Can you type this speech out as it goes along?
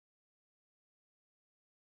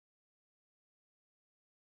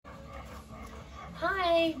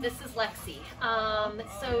Hi, this is Lexi.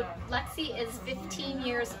 So Lexi is 15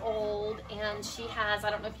 years old and she has,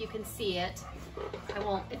 I don't know if you can see it, I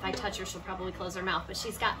won't, if I touch her she'll probably close her mouth, but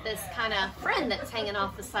she's got this kind of friend that's hanging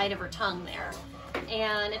off the side of her tongue there.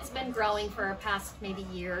 And it's been growing for a past maybe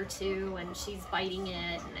year or two, and she's biting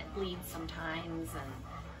it and it bleeds sometimes. And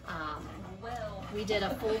we did a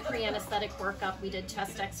full pre-anesthetic workup. We did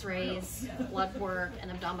chest x-rays, blood work,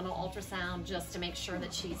 and abdominal ultrasound just to make sure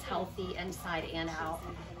that she's healthy inside and out.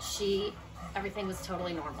 Everything was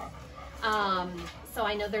totally normal. So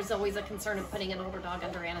I know there's always a concern of putting an older dog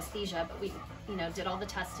under anesthesia, but we, did all the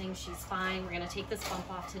testing. She's fine. We're gonna take this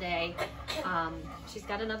bump off today. She's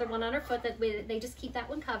got another one on her foot that they just keep that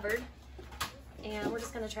one covered. And we're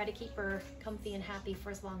just gonna try to keep her comfy and happy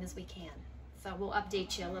for as long as we can. So we'll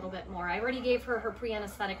update you a little bit more. I already gave her her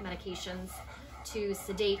pre-anesthetic medications to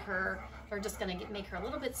sedate her. We're just gonna make her a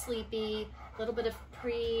little bit sleepy, a little bit of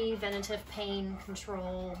preventative pain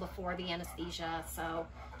control before the anesthesia. So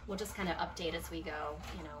we'll just kind of update as we go,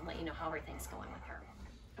 let you know how everything's going with her.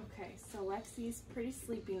 Okay, so Lexi's pretty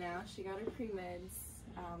sleepy now. She got her pre-meds,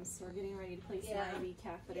 so we're getting ready to place an IV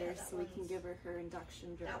catheter so we can give her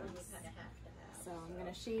induction drugs. So I'm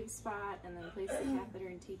gonna shave spot and then place the catheter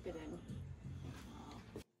and tape it in.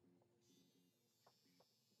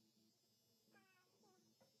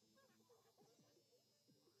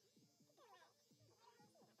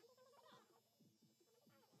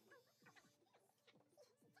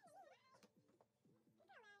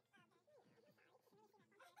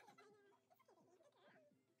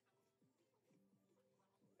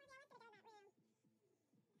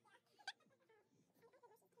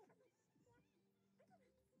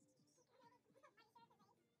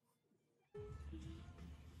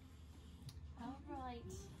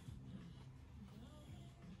 Alright.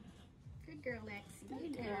 Good girl, Lexi.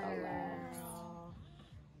 Good girl.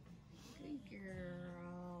 Good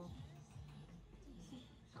girl.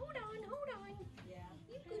 Hold on. Yeah.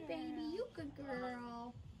 You good baby, you good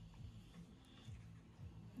girl.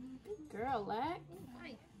 Good girl, Lex.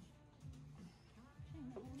 Hi. Can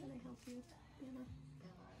I help you, Anna?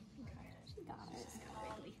 Okay, she got it.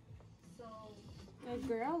 Good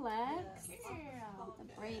girl, Lex. Girl, the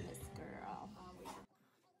bravest girl.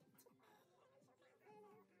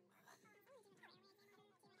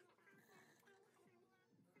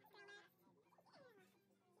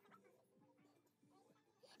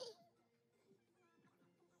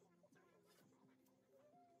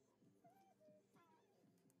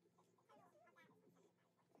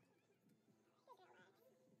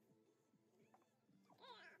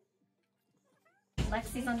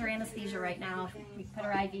 Lexi's under anesthesia right now. We put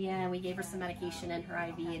her IV in, we gave her some medication in her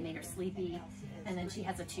IV and made her sleepy. And then she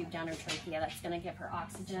has a tube down her trachea that's gonna give her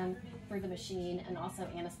oxygen through the machine and also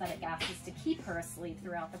anesthetic gases to keep her asleep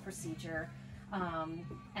throughout the procedure.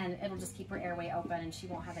 And it'll just keep her airway open and she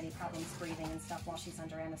won't have any problems breathing and stuff while she's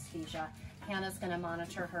under anesthesia. Hannah's gonna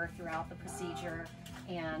monitor her throughout the procedure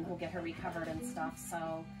and we'll get her recovered and stuff.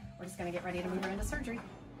 So we're just gonna get ready to move her into surgery.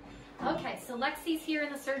 Okay, so Lexi's here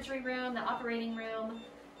in the surgery room, the operating room.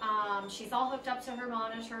 She's all hooked up to her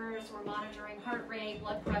monitors. We're monitoring heart rate,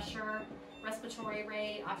 blood pressure, respiratory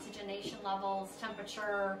rate, oxygenation levels,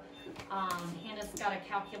 temperature. Hannah's got to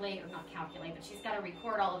but she's got to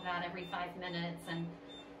record all of that every 5 minutes, and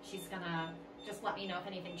she's gonna just let me know if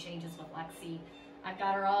anything changes with Lexi. I've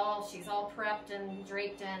got her she's all prepped and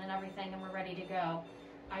draped in and everything, and we're ready to go.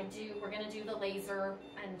 We're gonna do the laser,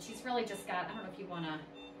 and she's really just got, I don't know if you wanna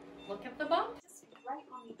look at the bump, just right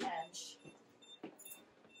on the edge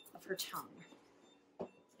of her tongue.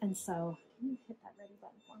 And so, can you hit that ready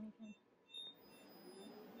button for me, Kim?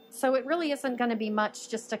 So it really isn't going to be much,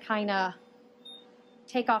 just to kind of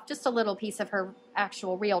take off just a little piece of her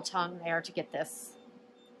actual real tongue there to get this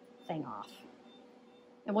thing off.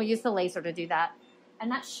 And we'll use the laser to do that. And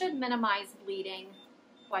that should minimize bleeding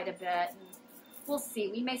quite a bit. And we'll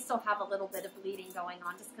see. We may still have a little bit of bleeding going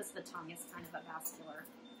on just because the tongue is kind of a vascular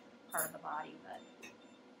part of the body, but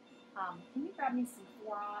can you grab me some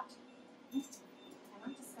 4-aught? And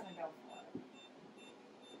I'm just gonna go for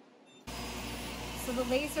it. So the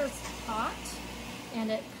laser's hot and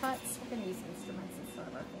it cuts. We're gonna use instruments instead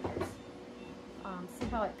of our fingers. See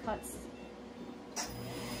how it cuts?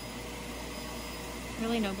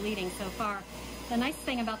 Really no bleeding so far. The nice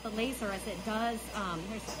thing about the laser is it does,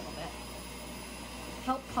 here's a little bit,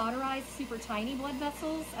 help cauterize super tiny blood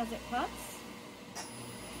vessels as it cuts.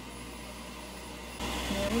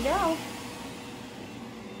 There we go.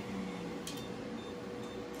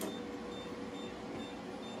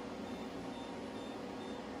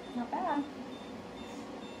 Not bad.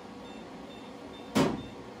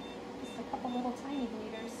 Just a couple little tiny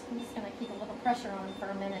bleeders. I'm just going to keep a little pressure on for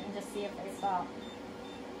a minute and just see if they stop.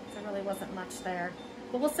 There really wasn't much there.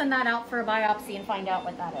 But we'll send that out for a biopsy and find out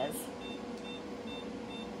what that is.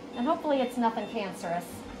 And hopefully it's nothing cancerous.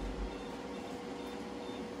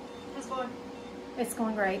 How's it going? It's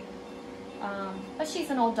going great. But she's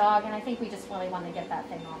an old dog, and I think we just really want to get that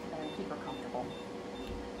thing off there and keep her comfortable.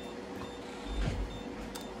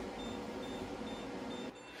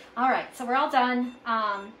 All right, so we're all done.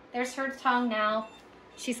 There's her tongue now.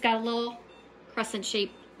 She's got a little crescent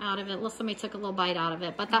shape out of it. Somebody took a little bite out of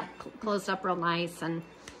it, but that closed up real nice, and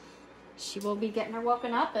she will be getting her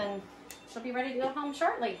woken up, and she'll be ready to go home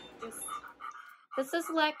shortly. This is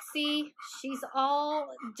Lexi. She's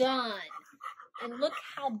all done. And look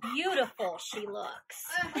how beautiful she looks.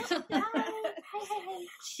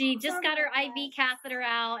 She just got her IV catheter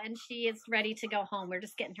out, and she is ready to go home. We're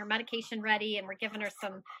just getting her medication ready, and we're giving her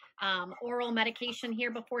some oral medication here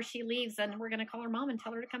before she leaves, and we're going to call her mom and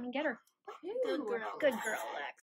tell her to come and get her. Good girl. Good girl, Lex.